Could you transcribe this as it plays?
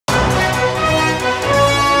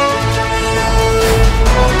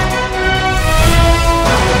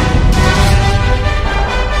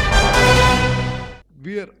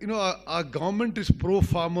our government is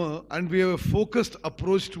pro-farmer and we have a focused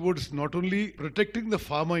approach towards not only protecting the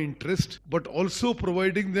farmer interest, but also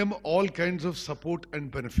providing them all kinds of support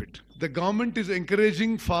and benefit. The government is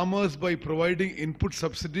encouraging farmers by providing input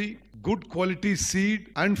subsidy, good quality seed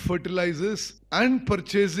and fertilizers, and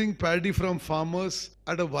purchasing paddy from farmers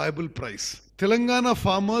at a viable price. Telangana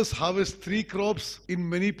farmers harvest 3 crops in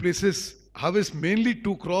many places, harvest mainly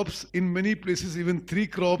 2 crops, in many places even 3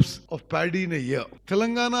 crops of paddy in a year.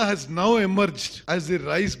 Telangana has now emerged as the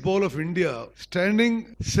rice bowl of India,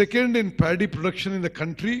 standing second in paddy production in the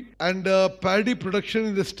country, and paddy production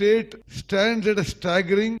in the state stands at a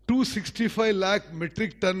staggering 265 lakh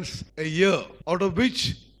metric tons a year, out of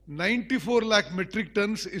which 94 lakh metric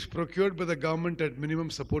tons is procured by the government at minimum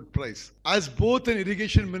support price. As both an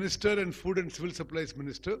irrigation minister and food and civil supplies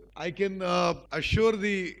minister, I can assure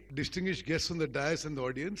the distinguished guests on the dais and the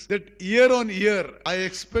audience that year on year, I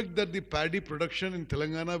expect that the paddy production in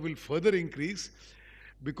Telangana will further increase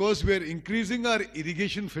because we are increasing our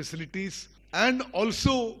irrigation facilities, and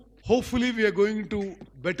also hopefully we are going to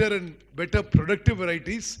better and better productive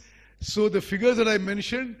varieties. So the figures that I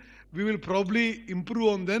mentioned, we will probably improve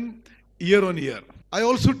on them year on year. I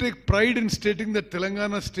also take pride in stating that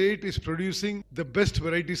Telangana state is producing the best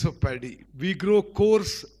varieties of paddy. We grow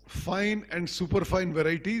coarse, fine and superfine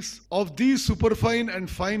varieties. Of these superfine and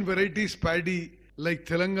fine varieties paddy like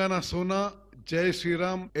Telangana Sona, Jai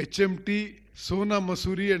Shriram, HMT, Sona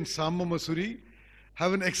Masuri and Samba Masuri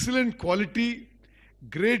have an excellent quality,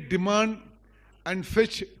 great demand and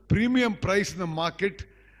fetch premium price in the market,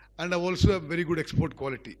 and have also a very good export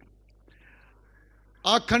quality.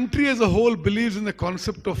 Our country as a whole believes in the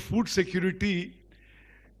concept of food security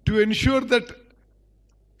to ensure that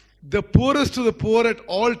the poorest of the poor at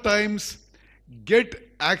all times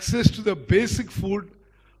get access to the basic food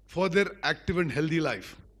for their active and healthy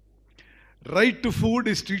life. Right to food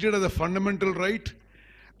is treated as a fundamental right,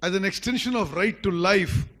 as an extension of right to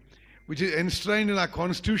life, which is enshrined in our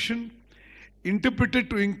constitution, interpreted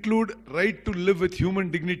to include right to live with human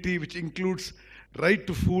dignity, which includes right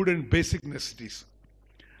to food and basic necessities.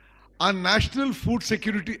 Our National Food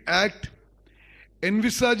Security Act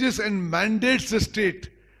envisages and mandates the state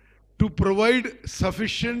to provide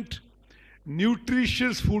sufficient,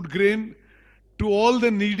 nutritious food grain to all the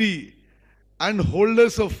needy and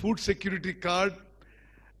holders of food security card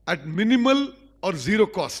at minimal or zero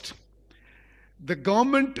cost. The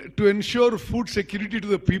government, to ensure food security to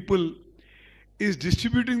the people, is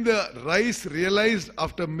distributing the rice realized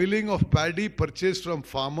after milling of paddy purchased from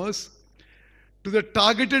farmers to the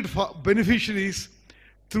targeted beneficiaries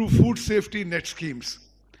through food safety net schemes.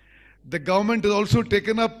 The government has also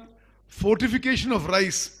taken up fortification of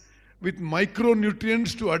rice with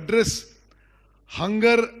micronutrients to address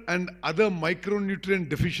hunger and other micronutrient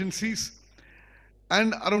deficiencies,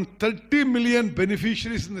 and around 30 million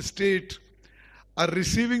beneficiaries in the state are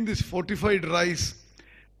receiving this fortified rice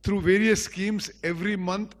through various schemes every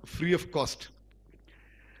month free of cost.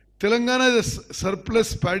 Telangana is a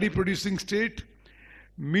surplus paddy producing state,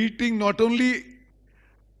 meeting not only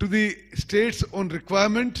to the state's own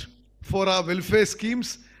requirement for our welfare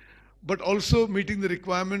schemes, but also meeting the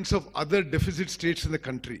requirements of other deficit states in the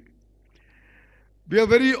country. We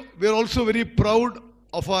are also very proud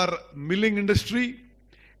of our milling industry.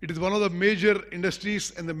 It is one of the major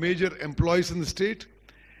industries and the major employees in the state.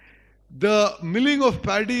 The milling of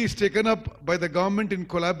paddy is taken up by the government in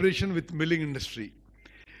collaboration with milling industry.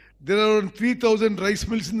 There are around 3,000 rice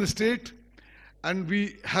mills in the state, and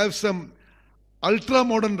we have some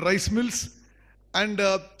ultra-modern rice mills. And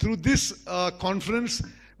through this conference,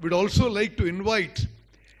 we'd also like to invite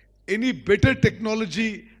any better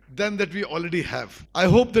technology than that we already have. I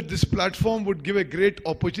hope that this platform would give a great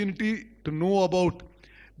opportunity to know about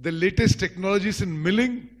the latest technologies in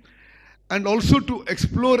milling, and also to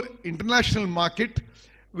explore international market,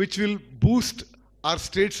 which will boost our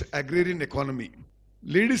state's agrarian economy.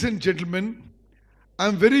 Ladies and gentlemen,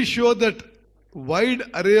 I'm very sure that wide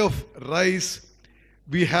array of rice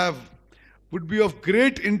we have would be of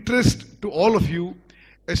great interest to all of you,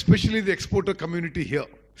 especially the exporter community here.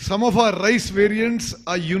 Some of our rice variants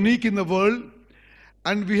are unique in the world,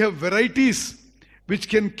 and we have varieties which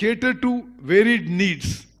can cater to varied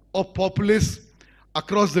needs of populace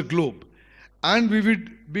across the globe. And we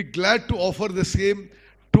would be glad to offer the same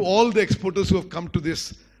to all the exporters who have come to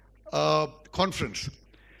this conference.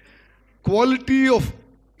 Quality of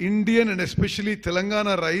Indian and especially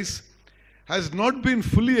Telangana rice has not been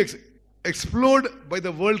fully explored by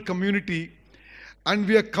the world community, and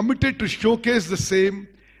we are committed to showcase the same.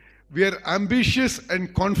 We are ambitious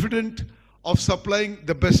and confident of supplying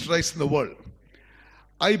the best rice in the world.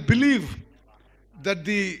 I believe that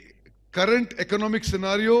the current economic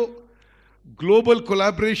scenario, global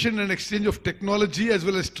collaboration and exchange of technology as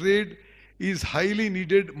well as trade is highly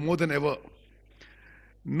needed more than ever.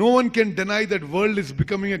 No one can deny that world is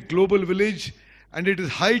becoming a global village, and it is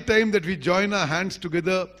high time that we join our hands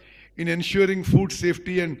together in ensuring food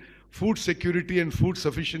safety and food security and food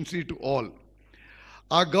sufficiency to all.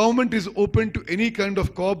 Our government is open to any kind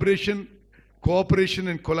of cooperation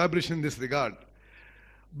and collaboration in this regard.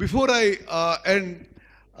 Before I end,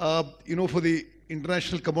 for the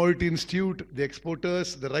International Commodity Institute, the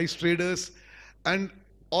exporters, the rice traders, and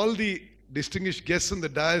all the distinguished guests on the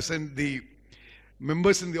dais and the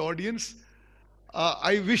members in the audience,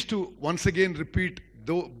 I wish to once again repeat,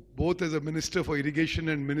 both as a Minister for Irrigation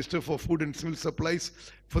and Minister for Food and Civil Supplies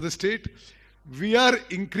for the state, we are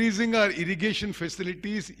increasing our irrigation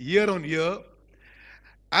facilities year on year,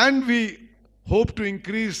 and we hope to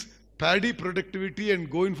increase paddy productivity and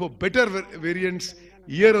go in for better variants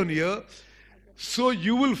year on year. So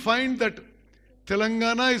you will find that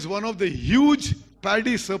Telangana is one of the huge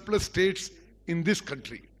paddy surplus states in this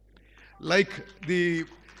country. Like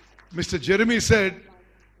Mr. Jeremy said,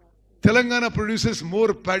 Telangana produces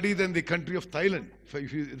more paddy than the country of Thailand.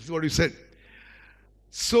 This is what he said.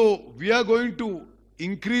 So we are going to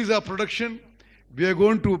increase our production. We are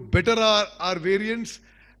going to better our variants.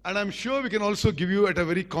 And I'm sure we can also give you at a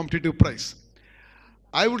very competitive price.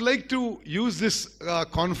 I would like to use this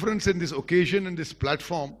conference and this occasion and this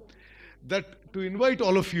platform to invite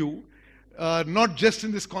all of you, not just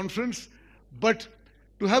in this conference, but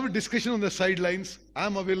to have a discussion on the sidelines.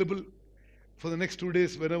 I'm available for the next 2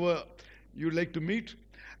 days whenever you'd like to meet.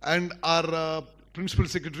 And our Principal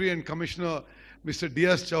Secretary and Commissioner, Mr.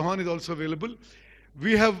 Diaz Chauhan, is also available.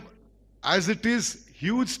 We have, as it is,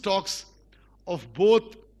 huge stocks of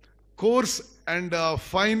both coarse and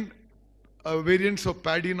fine variants of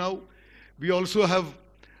paddy now. We also have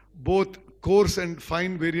both coarse and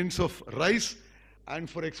fine variants of rice and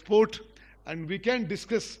for export. And we can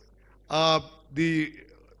discuss the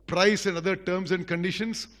price and other terms and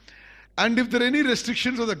conditions. And if there are any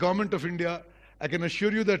restrictions of the Government of India, I can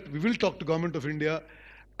assure you that we will talk to Government of India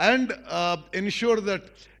and ensure that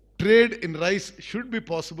trade in rice should be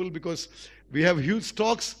possible, because we have huge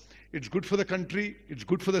stocks. It's good for the country, it's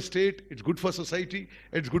good for the state, it's good for society,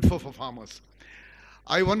 it's good for farmers.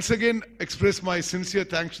 I once again express my sincere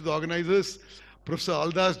thanks to the organizers. Professor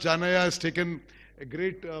Aldas Janaya has taken a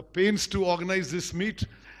great pains to organize this meet,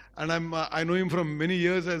 and I know him from many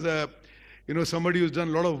years as somebody who's done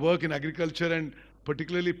a lot of work in agriculture and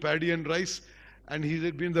particularly paddy and rice, and he's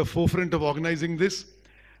been the forefront of organizing this.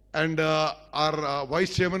 And our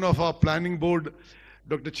Vice Chairman of our Planning Board,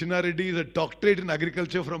 Dr. Chinna Reddy, is a doctorate in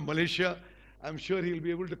agriculture from Malaysia. I'm sure he'll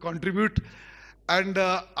be able to contribute. And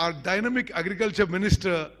our dynamic agriculture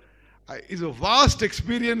minister is a vast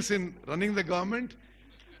experience in running the government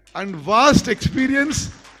and vast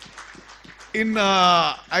experience in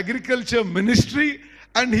agriculture ministry,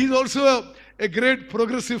 and he's also a great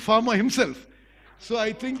progressive farmer himself. So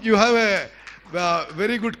I think you have a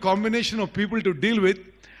very good combination of people to deal with.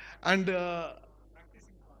 And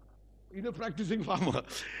he's a practicing farmer.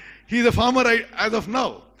 He's a farmer as of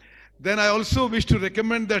now. Then I also wish to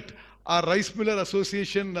recommend that our Rice Miller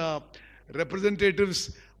Association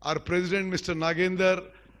representatives, our President Mr. Nagender,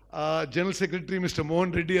 General Secretary Mr.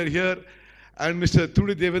 Mohan Reddy are here, and Mr.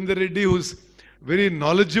 Thudi Devendra Reddy, who's very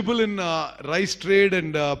knowledgeable in rice trade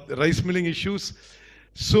and rice milling issues.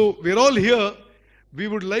 So we're all here. We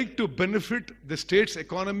would like to benefit the state's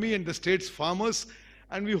economy and the state's farmers,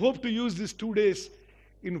 and we hope to use these 2 days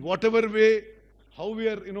in whatever way, how we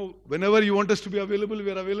are, whenever you want us to be available,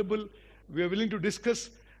 we are available. We are willing to discuss,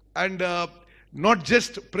 and not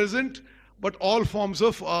just present, but all forms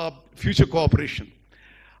of future cooperation.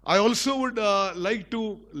 I also would like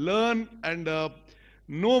to learn and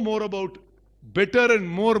know more about better and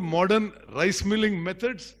more modern rice milling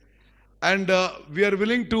methods, and we are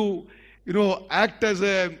willing to, act as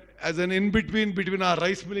an in-between between our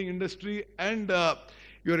rice milling industry and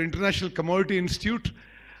your International Commodity Institute,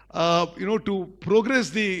 to progress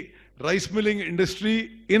the rice milling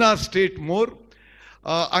industry in our state more.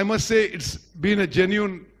 I must say it's been a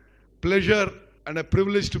genuine pleasure and a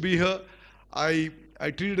privilege to be here. I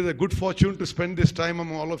treat it as a good fortune to spend this time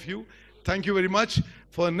among all of you. Thank you very much.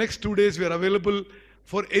 For the next 2 days, we are available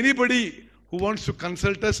for anybody who wants to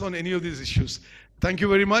consult us on any of these issues. Thank you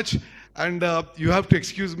very much. And you have to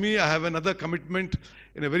excuse me. I have another commitment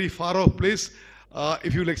in a very far off place.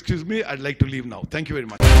 If you'll excuse me, I'd like to leave now. Thank you very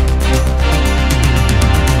much.